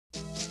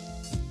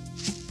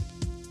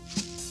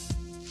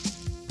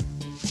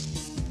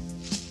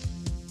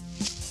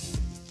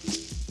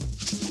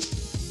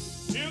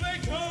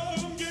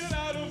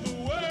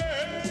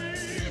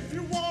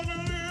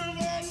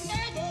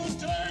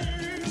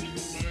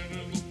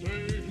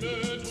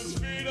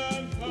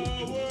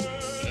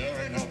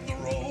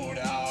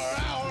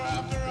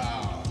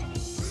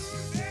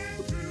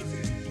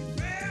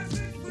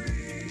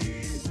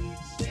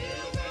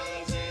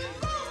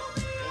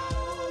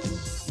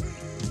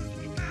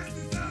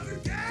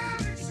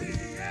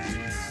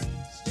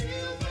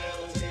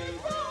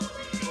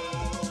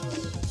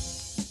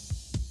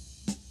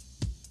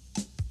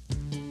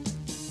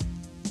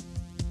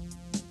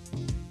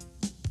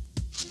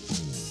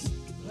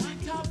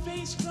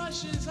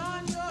brushes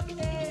on your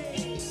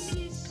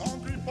case.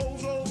 Concrete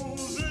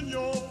bozos in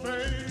your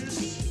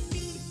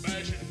face.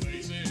 Bashing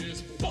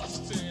faces,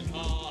 busting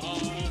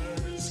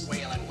hearts.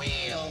 Squealing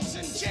wheels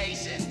and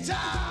chasing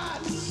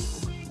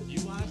tots.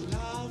 You want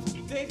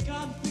love? They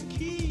got the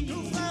key.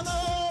 To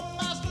fellow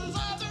masters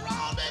of the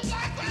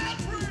Pontiac Grand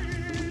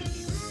Prix.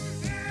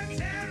 And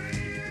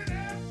carrying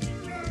up the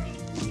road.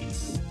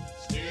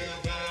 Steel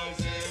bells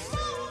and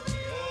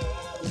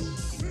Romeos.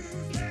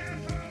 Who's that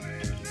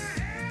hauling the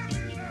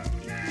heavy load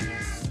now?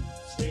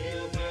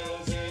 Steel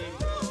bells and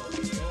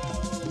Romeos.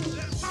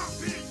 That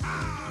popping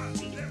hard,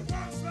 that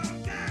won't slow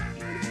down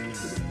now.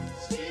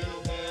 Steel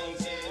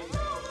bells and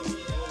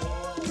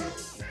Romeos.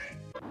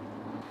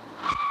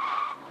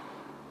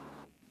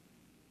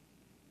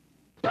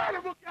 Son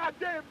of a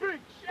goddamn bitch!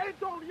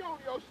 Antonio,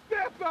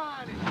 step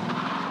on it!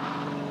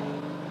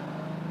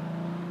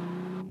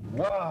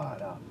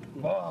 What a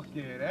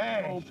fucking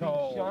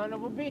asshole! Son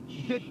of a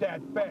bitch! Get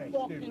that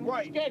bastard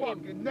right Get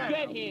fucking him! now!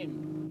 Get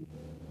him!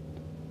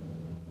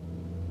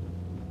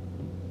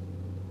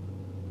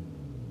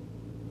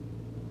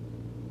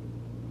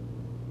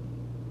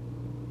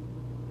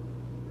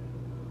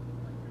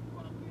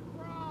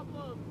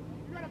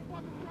 You got a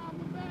fucking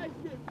problem,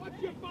 bastard! What's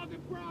your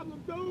fucking problem,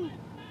 dude?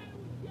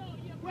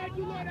 Where'd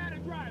you learn how to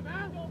drive,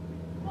 huh?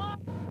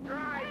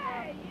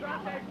 Driver!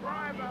 Sunday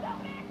driver!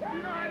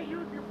 You know how to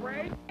use your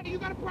brake? You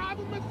got a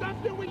problem or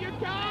something with your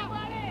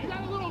car? You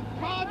got a little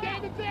car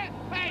damage there?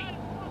 Hey!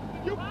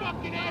 You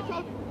fucking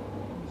asshole!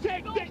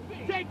 Take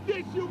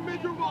this, you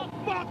miserable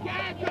fuck!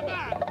 Ah, come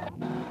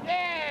on!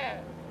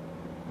 Yeah!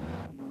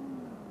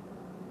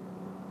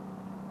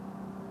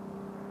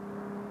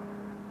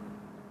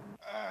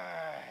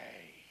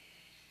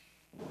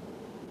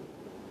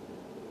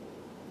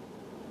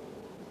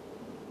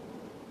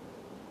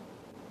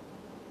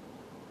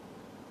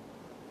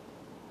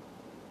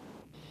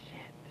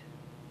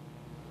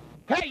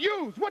 Hey,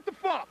 yous, what the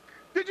fuck?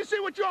 Did you see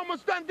what you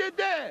almost done did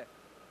there?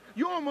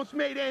 You almost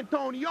made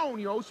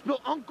Antonio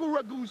spill Uncle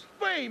Ragu's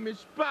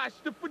famous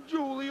pasta for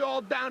Julie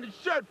all down his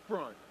shirt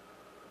front.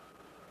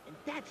 And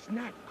that's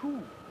not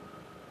cool.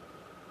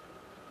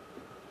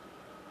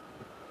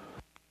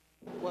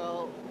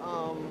 Well,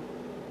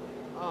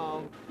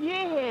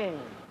 yeah.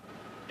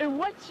 And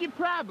what's your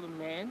problem,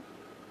 man?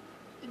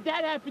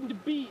 That happened to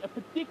be a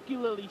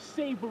particularly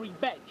savory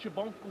batch of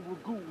Uncle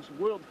Ragu's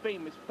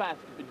world-famous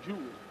pasta for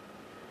Julie.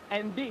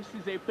 And this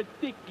is a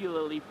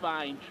particularly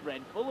fine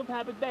shred full of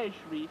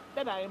haberdashery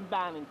that I am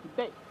banning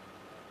today.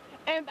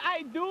 And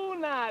I do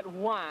not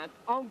want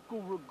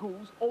Uncle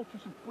Ragu's Ultra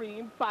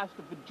Supreme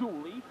Pasta for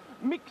Julie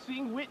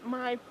mixing with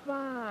my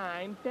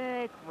fine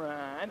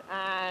Tecron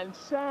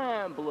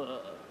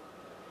Ensemble.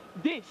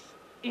 This,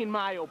 in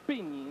my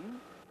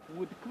opinion,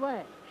 would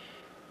clash.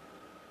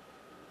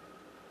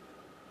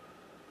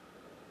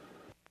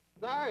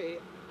 Sorry,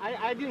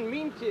 I didn't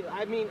mean to.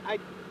 I mean,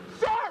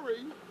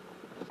 Sorry?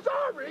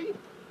 Sorry?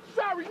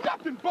 Sorry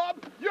nothing, Bub.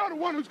 You're the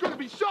one who's gonna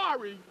be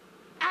sorry.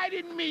 I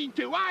didn't mean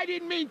to. I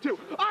didn't mean to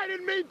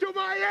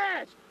my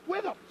ass.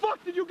 Where the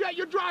fuck did you get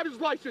your driver's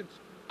license?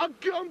 A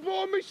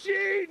gumball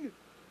machine?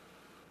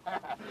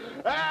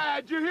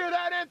 Did you hear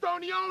that,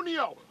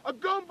 Antonio? A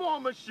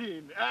gumball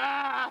machine.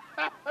 I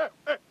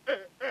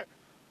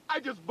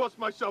just bust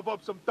myself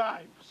up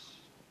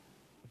sometimes.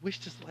 Wish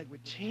this light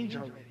would change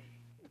already.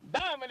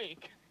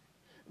 Dominic,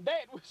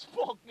 that was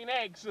fucking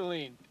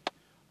excellent.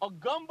 A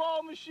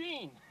gumball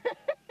machine.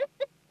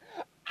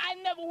 I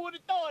never would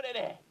have thought of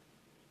that.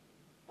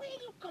 Where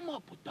do you come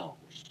up with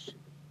those?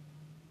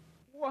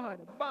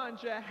 What a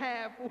bunch of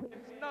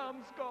half-wits,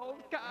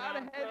 numbskulls,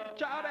 card-heads,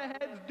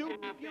 chowder-heads,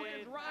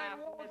 doobie-buties,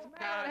 rhine-walls,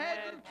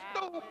 mallet-heads, and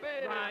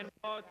stupid!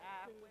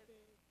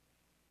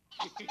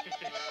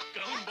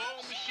 Gumball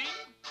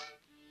machine?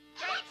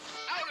 That's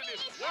out of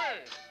this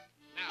world.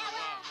 Now,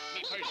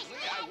 me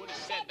personally, I would have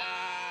said,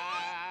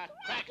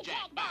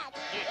 crackjack box.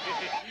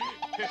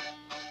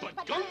 But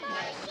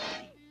gumball,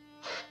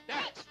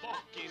 that's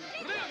fucking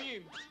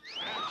brilliant.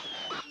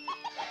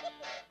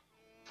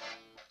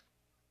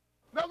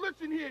 Now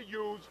listen here,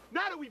 yous.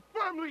 Now that we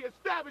firmly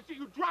established that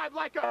you drive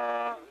like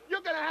a...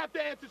 You're gonna have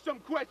to answer some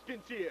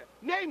questions here.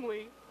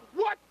 Namely,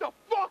 what the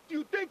fuck do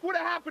you think would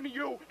have happened to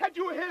you had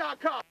you hit our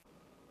car?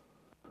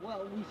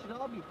 Well, we should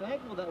all be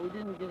thankful that we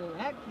didn't get in an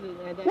accident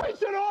and that... We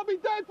should all be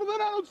thankful that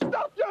I don't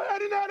stuff your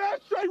head in that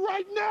ashtray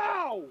right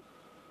now!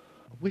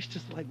 I wish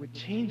this light would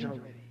change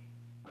already.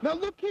 Now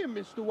look here,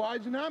 Mr.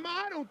 Weisenheimer,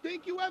 I don't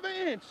think you ever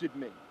answered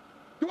me.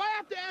 Do I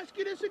have to ask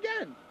you this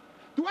again?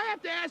 Do I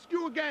have to ask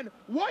you again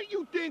what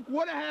you think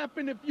would have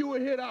happened if you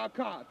had hit our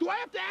car? Do I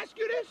have to ask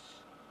you this?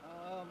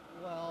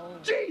 Well...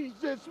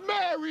 Jesus,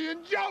 Mary,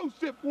 and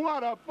Joseph,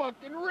 what a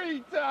fucking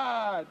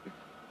retard!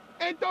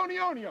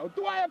 Antonio,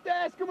 do I have to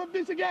ask him of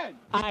this again?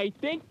 I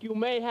think you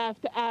may have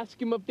to ask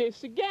him of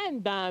this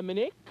again,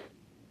 Dominic.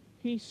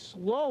 He's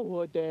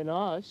slower than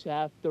us,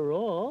 after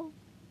all.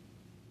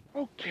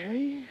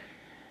 Okay.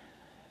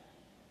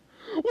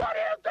 What do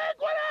you think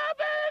would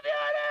happen if you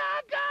hit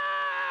our car?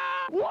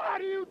 What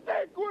do you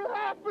think would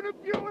happen if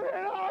you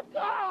hit our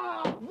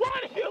car?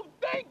 What do you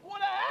think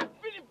would happen?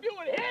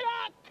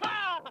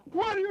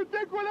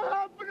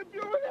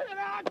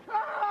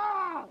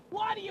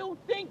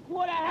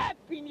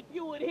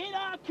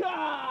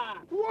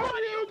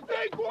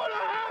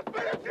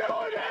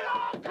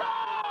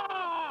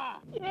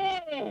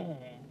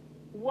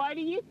 What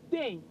do you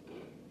think?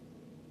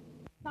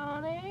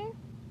 Tony,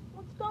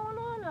 what's going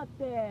on up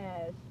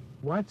there?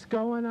 What's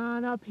going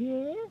on up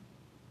here?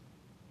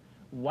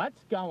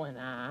 What's going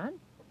on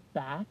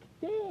back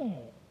there?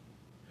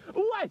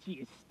 What,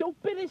 you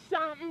stupid or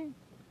something?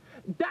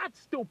 That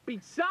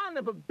stupid son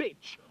of a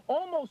bitch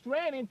almost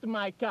ran into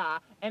my car,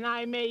 and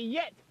I may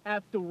yet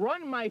have to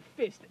run my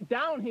fist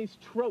down his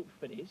throat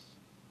for this.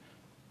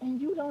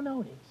 And you don't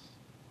know this.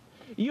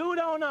 You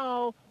don't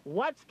know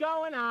what's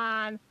going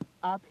on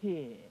up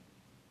here.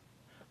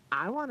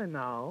 I want to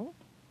know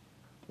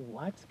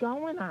what's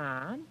going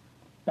on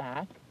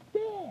back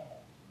there.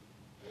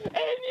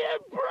 In your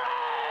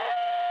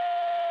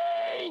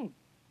brain!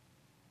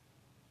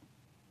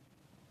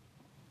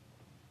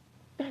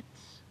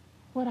 That's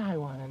what I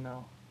want to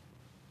know.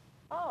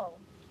 Oh,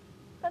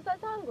 because I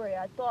was hungry.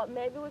 I thought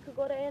maybe we could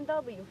go to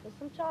A&W for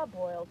some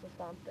charbroils or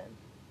something.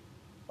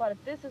 But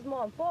if this is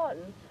more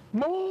important...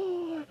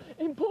 More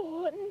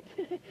important?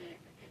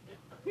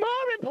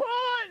 More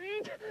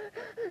important!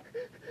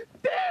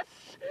 This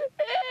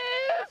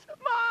is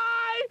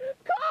my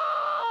car!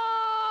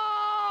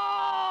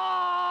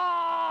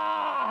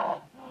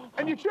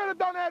 And you should have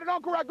done that at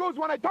Uncle Ragu's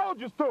when I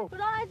told you to.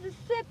 But I was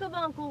sick of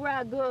Uncle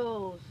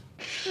Ragu's.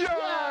 Shut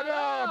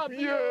up,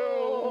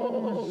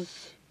 you!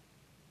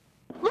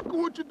 Look at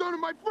what you've done to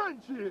my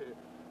friends here.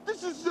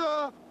 This is,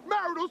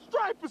 marital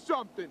strife or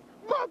something.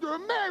 Mother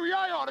of Mary,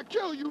 I ought to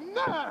kill you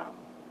now.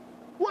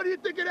 What do you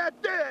think of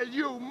that there,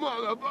 you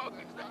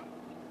motherfuckers?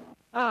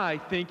 I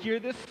think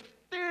you're the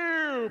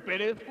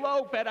stupidest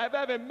loped I've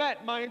ever met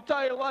in my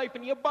entire life,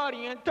 and your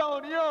buddy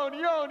Antonio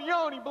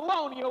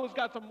Bologna's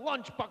got some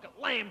lunch bucket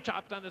lamb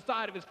chops on the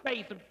side of his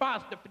face and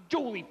pasta for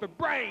Julie for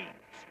brains.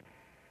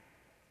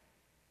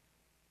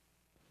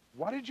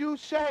 What did you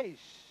say?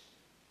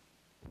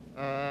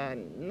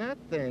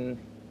 Nothing.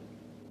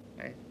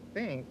 I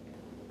think.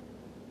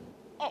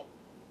 Oh.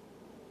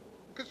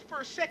 Because for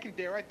a second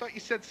there, I thought you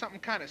said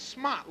something kind of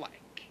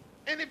smart-like.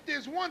 And if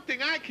there's one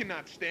thing I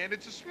cannot stand,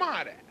 it's a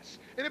smart-ass.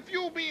 And if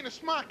you're being a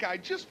smart guy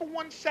just for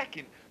 1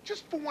 second,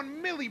 just for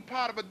 1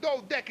 millipart of a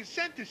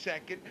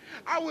dodecasecond,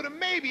 I would have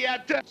maybe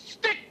had to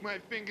stick my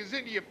fingers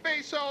into your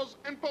face holes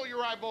and pull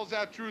your eyeballs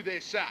out through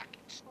their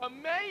sockets. Or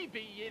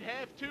maybe you'd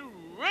have to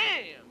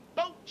ram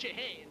both your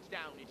hands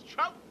down his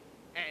throat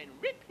and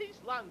rip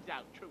his lungs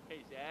out through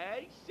his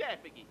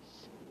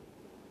esophagus.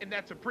 And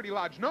that's a pretty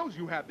large nose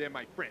you have there,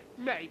 my friend.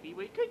 Maybe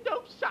we could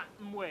do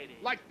something with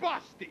it. Like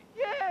bust it.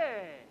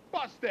 Yeah.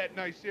 Bust that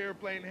nice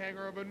airplane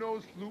hanger of a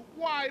nose flute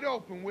wide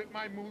open with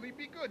my Mooly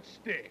Be Good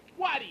stick.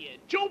 What are you,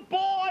 Joe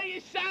boy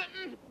or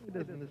something?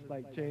 Doesn't this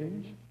bike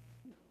change?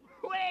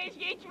 Where's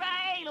your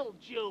dreidel,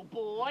 Joe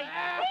boy?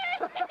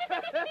 Dreidel!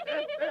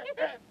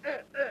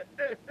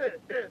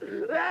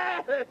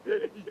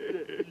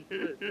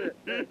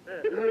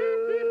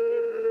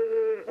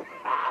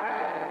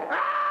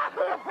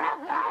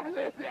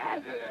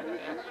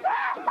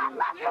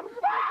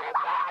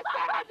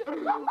 That's a good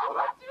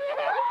one!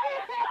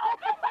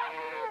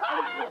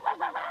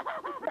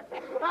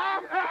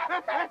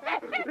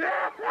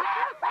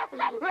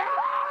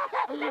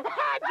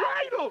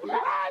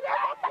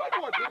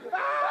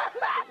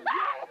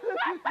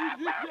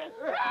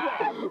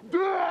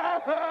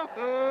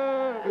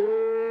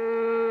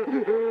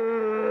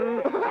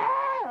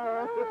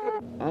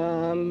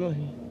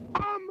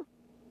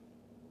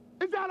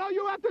 Is that all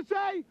you have to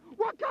say?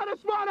 What kind of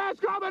smart-ass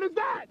comment is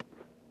that?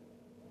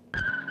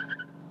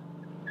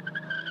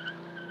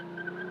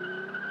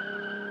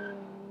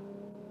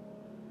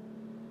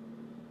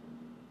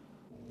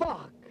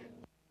 Fuck!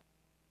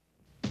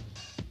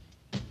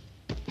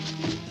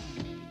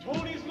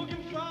 Tony's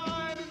looking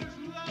fine in his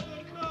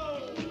leather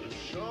coat,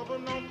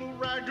 shoving Uncle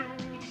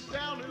Ragu's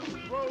down his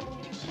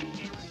throat.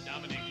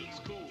 Dominic looks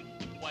cool,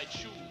 white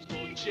shoes,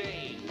 gold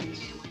chains.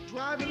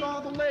 Driving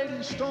all the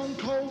ladies stone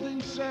cold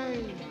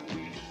insane.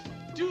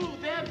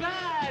 Dude, they're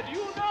bad,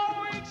 you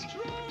know it's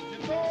true. You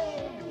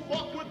know, you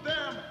fuck with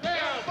them,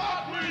 they'll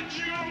fuck with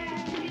you.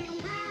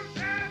 Cruise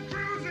and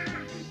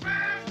cruising,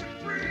 fast and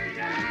free,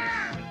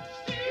 yeah.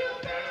 Still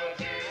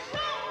building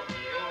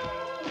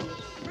Romeos.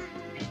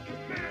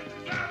 The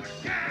masters of the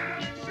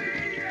galaxy,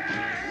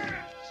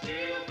 yeah.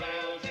 Still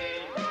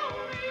building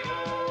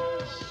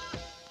Romeos.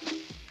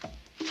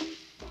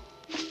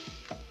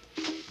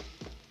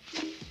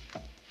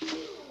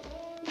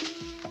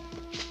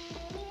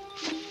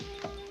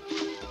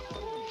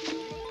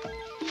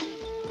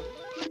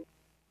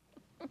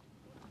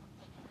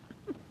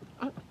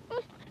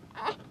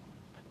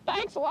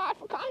 Thanks a lot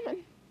for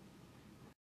coming.